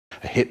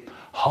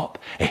hip-hop,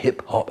 a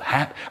hip-hop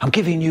hap. I'm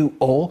giving you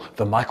all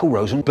the Michael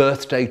Rosen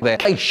birthday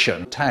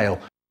vacation tale.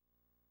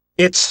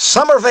 It's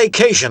summer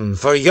vacation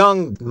for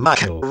young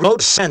Michael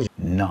Rosen.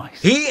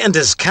 Nice. He and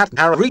his cat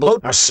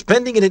Haribo are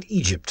spending it in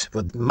Egypt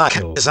with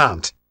Michael, his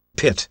aunt,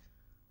 Pitt,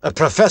 a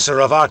professor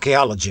of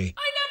archaeology.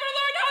 I never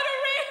learned how to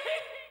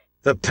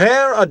read! The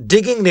pair are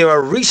digging near a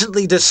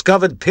recently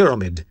discovered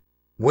pyramid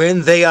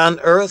when they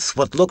unearth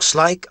what looks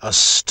like a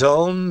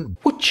stone.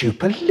 Would you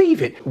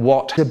believe it?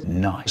 What a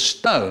nice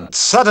stone.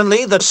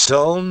 Suddenly, the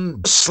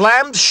stone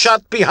slammed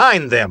shut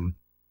behind them,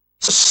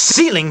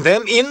 sealing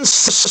them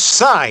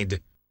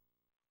inside.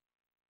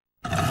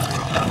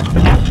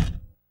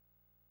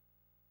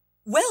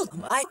 Well,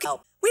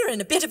 Michael, we're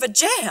in a bit of a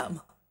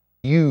jam.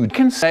 You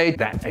can say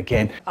that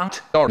again,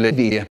 Aunt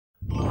Olivia.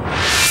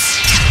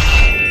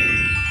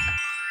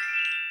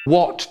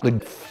 What the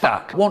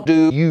fuck? What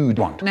do you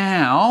want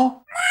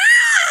now?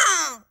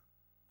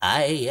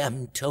 I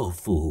am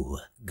Tofu,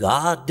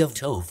 god of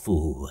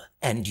tofu,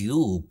 and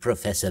you,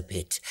 Professor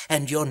Pitt,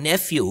 and your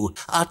nephew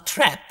are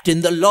trapped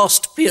in the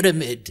lost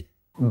pyramid.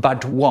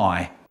 But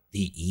why?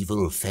 The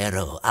evil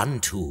pharaoh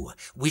Antu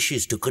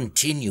wishes to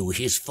continue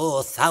his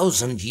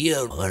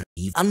 4,000-year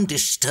reign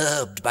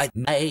undisturbed by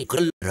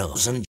Michael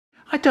Rosen.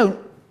 I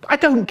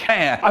don't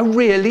care. I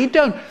really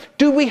don't.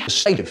 Do we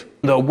save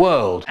the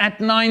world at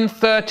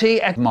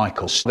 9:30 at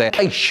Michael's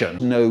vacation?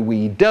 No,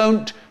 we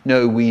don't.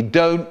 No, we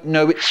don't.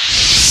 No, it...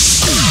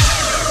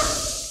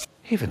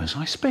 Even as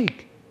I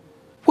speak.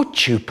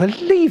 Would you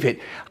believe it?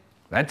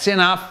 That's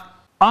enough.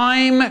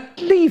 I'm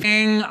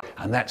leaving.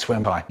 And that's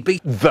when I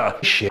beat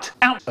the shit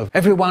out of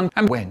everyone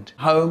and went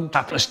home,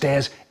 up the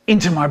stairs,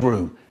 into my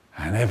room.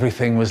 And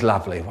everything was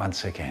lovely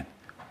once again.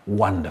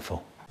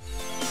 Wonderful.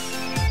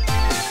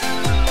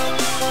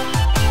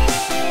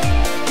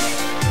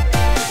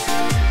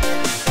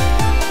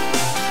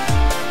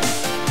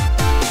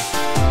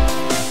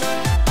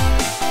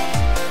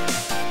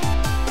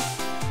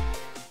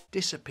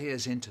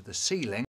 Disappears into the ceiling.